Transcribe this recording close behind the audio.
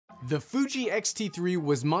The Fuji X-T3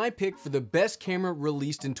 was my pick for the best camera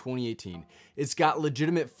released in 2018. It's got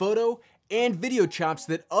legitimate photo and video chops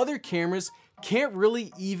that other cameras can't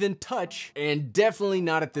really even touch, and definitely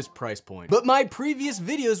not at this price point. But my previous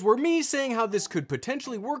videos were me saying how this could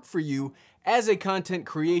potentially work for you as a content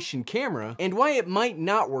creation camera, and why it might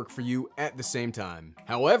not work for you at the same time.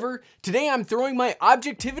 However, today I'm throwing my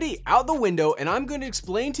objectivity out the window, and I'm going to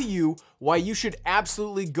explain to you why you should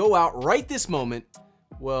absolutely go out right this moment.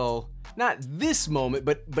 Well, not this moment,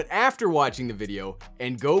 but after watching the video,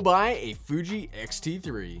 and go buy a Fuji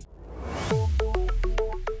X-T3.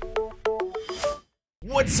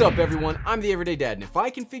 What's up everyone, I'm the Everyday Dad, and if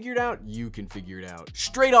I can figure it out, you can figure it out.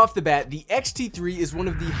 Straight off the bat, the X-T3 is one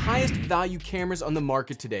of the highest value cameras on the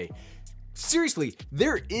market today. Seriously,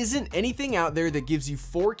 there isn't anything out there that gives you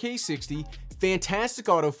 4K 60, fantastic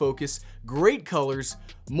autofocus, great colors,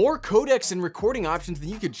 more codecs and recording options than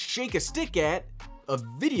you could shake a stick at. A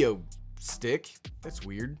video stick? That's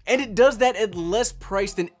weird. And it does that at less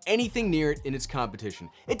price than anything near it in its competition.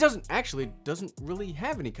 It doesn't really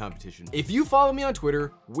have any competition. If you follow me on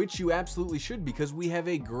Twitter, which you absolutely should because we have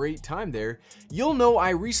a great time there, you'll know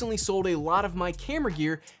I recently sold a lot of my camera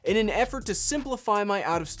gear in an effort to simplify my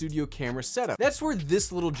out-of-studio camera setup. That's where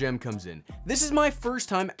this little gem comes in. This is my first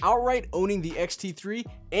time outright owning the X-T3,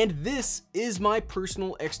 and this is my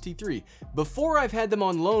personal X-T3. Before I've had them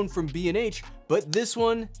on loan from B&H, but this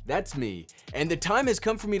one, that's me. And the time has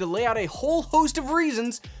come for me to lay out a whole host of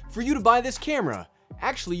reasons for you to buy this camera.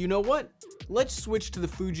 Actually, you know what? Let's switch to the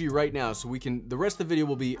Fuji right now so the rest of the video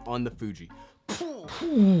will be on the Fuji.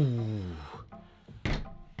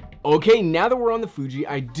 Okay, now that we're on the Fuji,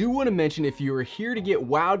 I do want to mention if you are here to get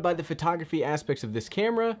wowed by the photography aspects of this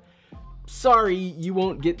camera, sorry, you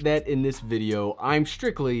won't get that in this video. I'm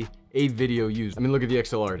strictly a video user. I mean, look at the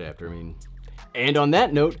XLR adapter, And on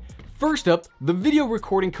that note, first up, the video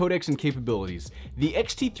recording codecs and capabilities. The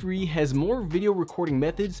X-T3 has more video recording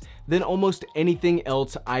methods than almost anything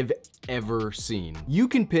else I've ever seen. You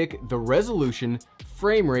can pick the resolution,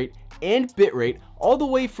 frame rate, and bitrate all the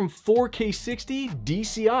way from 4K 60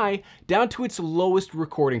 DCI down to its lowest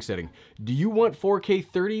recording setting. Do you want 4K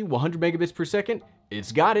 30, 100 megabits per second?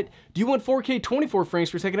 It's got it. Do you want 4K 24 frames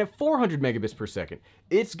per second at 400 megabits per second?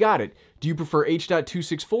 It's got it. Do you prefer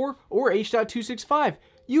H.264 or H.265?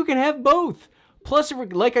 You can have both. Plus,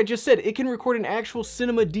 like I just said, it can record an actual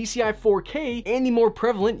cinema DCI 4K and the more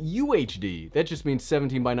prevalent UHD. That just means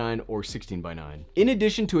 17:9 or 16:9. In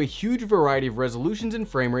addition to a huge variety of resolutions and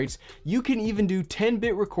frame rates, you can even do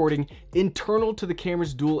 10-bit recording internal to the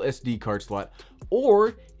camera's dual SD card slot.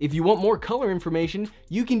 Or, if you want more color information,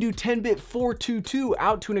 you can do 10-bit 422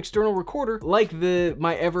 out to an external recorder like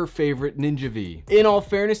my ever favorite Ninja V. In all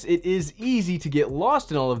fairness, it is easy to get lost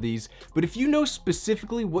in all of these, but if you know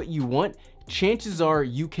specifically what you want, chances are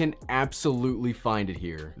you can absolutely find it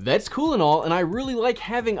here. That's cool and all, and I really like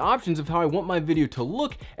having options of how I want my video to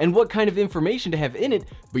look and what kind of information to have in it,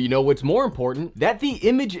 but you know what's more important? That the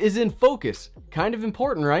image is in focus. Kind of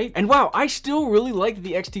important, right? And wow, I still really like that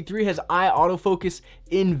the X-T3 has eye autofocus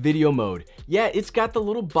in video mode. Yeah, it's got the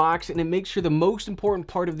little box and it makes sure the most important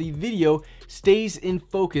part of the video stays in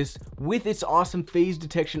focus with its awesome phase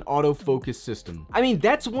detection autofocus system. I mean,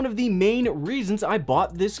 that's one of the main reasons I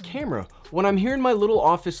bought this camera. When I'm here in my little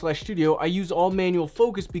office/studio, I use all manual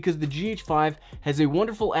focus because the GH5 has a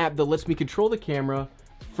wonderful app that lets me control the camera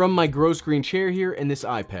from my gross green chair here and this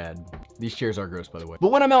iPad. These chairs are gross, by the way.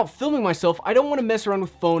 But when I'm out filming myself, I don't want to mess around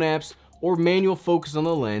with phone apps or manual focus on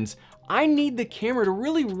the lens. I need the camera to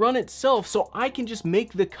really run itself so I can just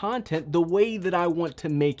make the content the way that I want to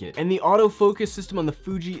make it. And the autofocus system on the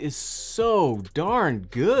Fuji is so darn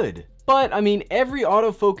good. But, I mean, every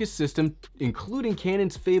autofocus system, including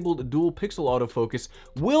Canon's fabled dual pixel autofocus,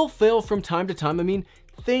 will fail from time to time. I mean,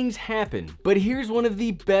 things happen. But here's one of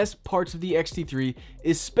the best parts of the X-T3,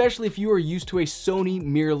 especially if you are used to a Sony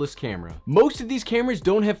mirrorless camera. Most of these cameras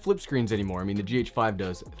don't have flip screens anymore. I mean, the GH5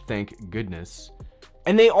 does, thank goodness.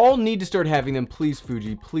 And they all need to start having them. Please,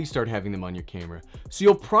 Fuji, please start having them on your camera. So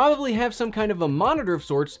you'll probably have some kind of a monitor of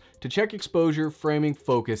sorts to check exposure, framing,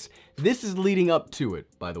 focus. This is leading up to it,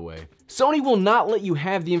 by the way. Sony will not let you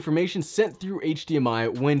have the information sent through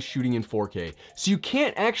HDMI when shooting in 4K. So you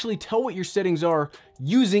can't actually tell what your settings are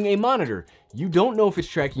using a monitor. You don't know if it's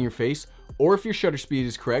tracking your face, or if your shutter speed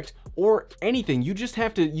is correct, or anything. You just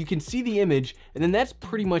have to, you can see the image, and then that's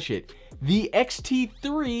pretty much it. The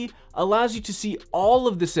X-T3 allows you to see all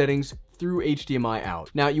of the settings through HDMI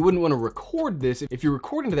out. Now, you wouldn't want to record this if you're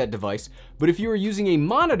recording to that device, but if you are using a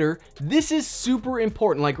monitor, this is super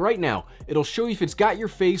important. Like right now, it'll show you if it's got your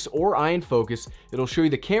face or eye in focus. It'll show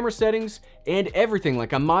you the camera settings and everything.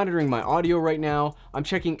 Like I'm monitoring my audio right now. I'm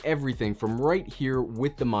checking everything from right here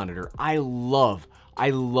with the monitor. I love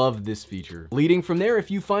this feature. Leading from there,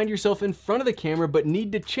 if you find yourself in front of the camera but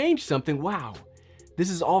need to change something, wow,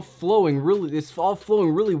 this is all flowing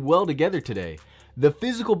really well together today. The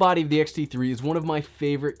physical body of the XT3 is one of my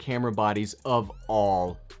favorite camera bodies of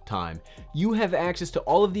all time. You have access to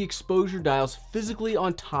all of the exposure dials physically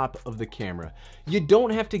on top of the camera. You don't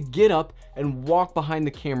have to get up and walk behind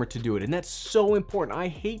the camera to do it, and that's so important. I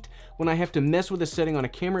hate when I have to mess with a setting on a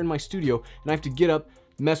camera in my studio and I have to get up,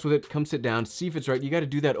 mess with it, come sit down, see if it's right. You got to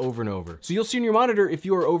do that over and over. So you'll see in your monitor if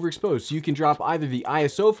you are overexposed. So you can drop either the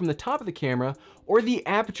ISO from the top of the camera or the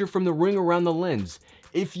aperture from the ring around the lens.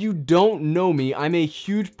 If you don't know me, I'm a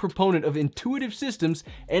huge proponent of intuitive systems,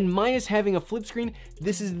 and minus having a flip screen,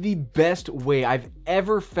 this is the best way I've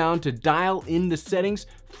ever found to dial in the settings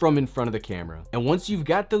from in front of the camera. And once you've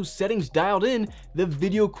got those settings dialed in, the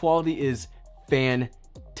video quality is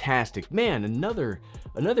fantastic. Man, another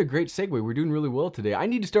great segue. We're doing really well today. I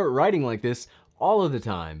need to start writing like this all of the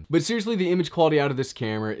time. But seriously, the image quality out of this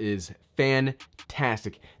camera is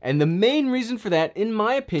fantastic. And the main reason for that, in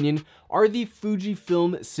my opinion, are the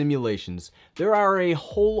Fujifilm simulations. There are a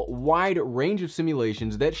whole wide range of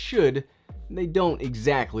simulations that they don't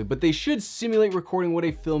exactly, but they should simulate recording what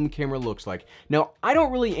a film camera looks like. Now, I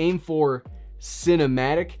don't really aim for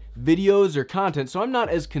cinematic videos or content, so I'm not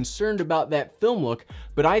as concerned about that film look,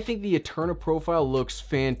 but I think the Eterna profile looks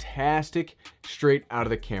fantastic straight out of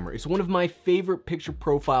the camera. It's one of my favorite picture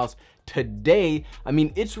profiles today. I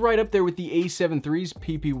mean, it's right up there with the A7 III's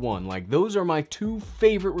PP1. Like, those are my two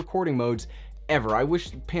favorite recording modes ever. I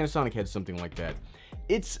wish Panasonic had something like that.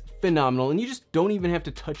 It's phenomenal, and you just don't even have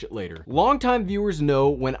to touch it later. Longtime viewers know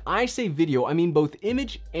when I say video, I mean both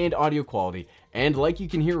image and audio quality. And like you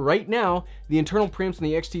can hear right now, the internal preamps on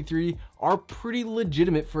the XT3 are pretty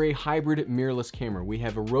legitimate for a hybrid mirrorless camera. We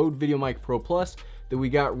have a Rode VideoMic Pro Plus that we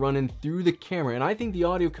got running through the camera, and I think the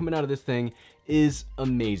audio coming out of this thing is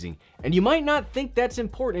amazing. And you might not think that's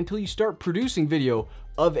important until you start producing video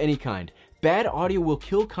of any kind. Bad audio will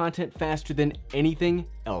kill content faster than anything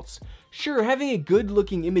else. Sure, having a good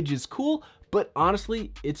looking image is cool, but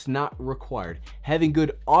honestly, it's not required. Having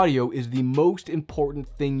good audio is the most important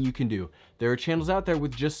thing you can do. There are channels out there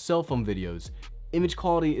with just cell phone videos. Image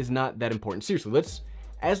quality is not that important. Seriously,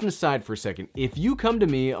 as an aside for a second, if you come to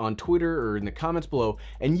me on Twitter or in the comments below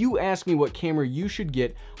and you ask me what camera you should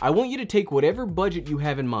get, I want you to take whatever budget you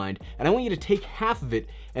have in mind, and I want you to take half of it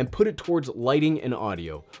and put it towards lighting and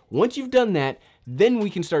audio. Once you've done that, then we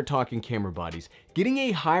can start talking camera bodies. Getting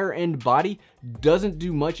a higher end body doesn't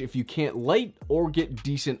do much if you can't light or get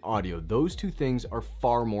decent audio. Those two things are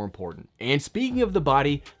far more important. And speaking of the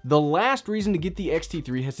body, the last reason to get the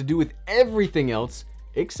XT3 has to do with everything else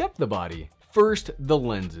except the body. First, the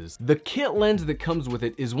lenses. The kit lens that comes with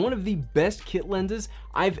it is one of the best kit lenses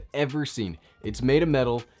I've ever seen. It's made of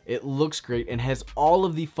metal, it looks great, and has all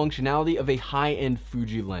of the functionality of a high-end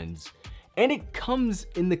Fuji lens. And it comes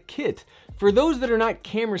in the kit. For those that are not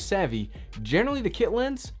camera savvy, generally the kit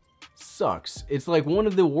lens sucks. It's like one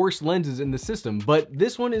of the worst lenses in the system, but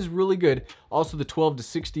this one is really good. Also, the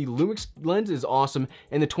 12-60 Lumix lens is awesome,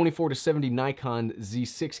 and the 24-70 Nikon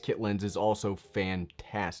Z6 kit lens is also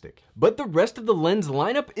fantastic. But the rest of the lens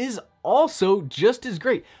lineup is also just as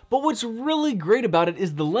great. But what's really great about it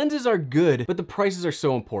is the lenses are good, but the prices are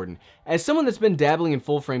so important. As someone that's been dabbling in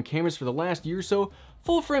full-frame cameras for the last year or so,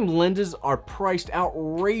 full-frame lenses are priced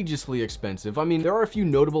outrageously expensive. I mean, there are a few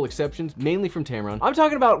notable exceptions, mainly from Tamron. I'm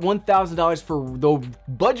talking about $1,000 for the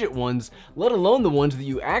budget ones, let alone the ones that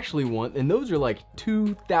you actually want, and those are like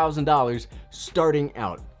 $2,000 starting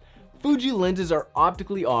out. Fuji lenses are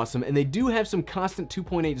optically awesome, and they do have some constant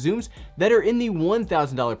 2.8 zooms that are in the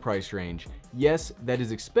 $1,000 price range. Yes, that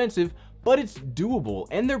is expensive, but it's doable,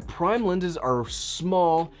 and their prime lenses are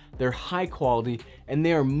small, they're high quality, and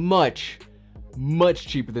they are much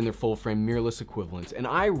cheaper than their full frame mirrorless equivalents. And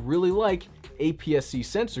I really like APS-C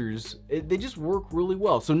sensors. They just work really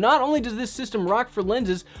well. So not only does this system rock for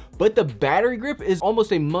lenses, but the battery grip is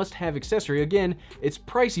almost a must-have accessory. Again, it's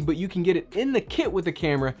pricey, but you can get it in the kit with the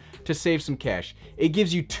camera to save some cash. It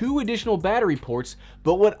gives you 2 additional battery ports,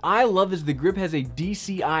 but what I love is the grip has a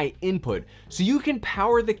DCI input, so you can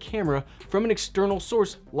power the camera from an external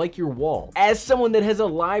source like your wall. As someone that has a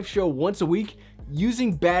live show once a week,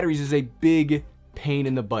 using batteries is a big pain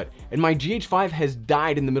in the butt, and my GH5 has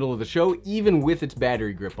died in the middle of the show even with its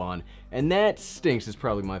battery grip on, and that stinks. It's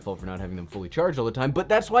probably my fault for not having them fully charged all the time, but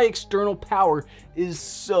that's why external power is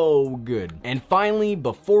so good. And finally,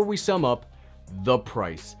 before we sum up, the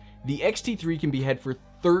price. The XT3 can be had for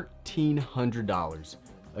 $1,300.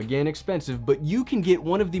 Again, expensive, but you can get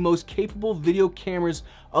one of the most capable video cameras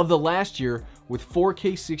of the last year with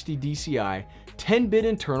 4K 60 DCI, 10-bit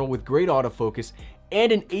internal with great autofocus,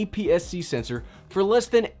 and an APS-C sensor for less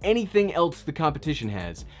than anything else the competition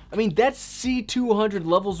has. I mean, that's C200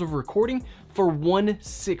 levels of recording for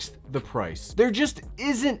 1/6 the price. There just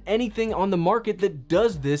isn't anything on the market that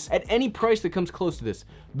does this at any price that comes close to this.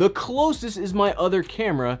 The closest is my other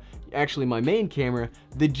camera, actually my main camera,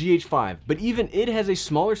 the GH5, but even it has a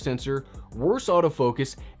smaller sensor, worse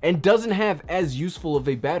autofocus, and doesn't have as useful of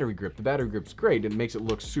a battery grip. The battery grip's great, it makes it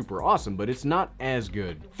look super awesome, but it's not as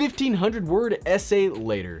good. 1,500 word essay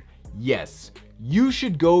later. Yes, you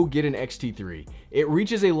should go get an XT3. It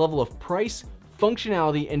reaches a level of price,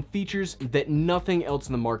 functionality, and features that nothing else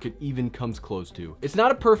in the market even comes close to. It's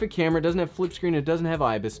not a perfect camera, it doesn't have flip screen, it doesn't have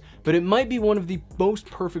IBIS, but it might be one of the most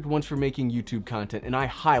perfect ones for making YouTube content, and I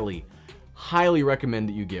highly, highly recommend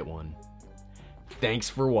that you get one. Thanks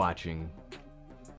for watching.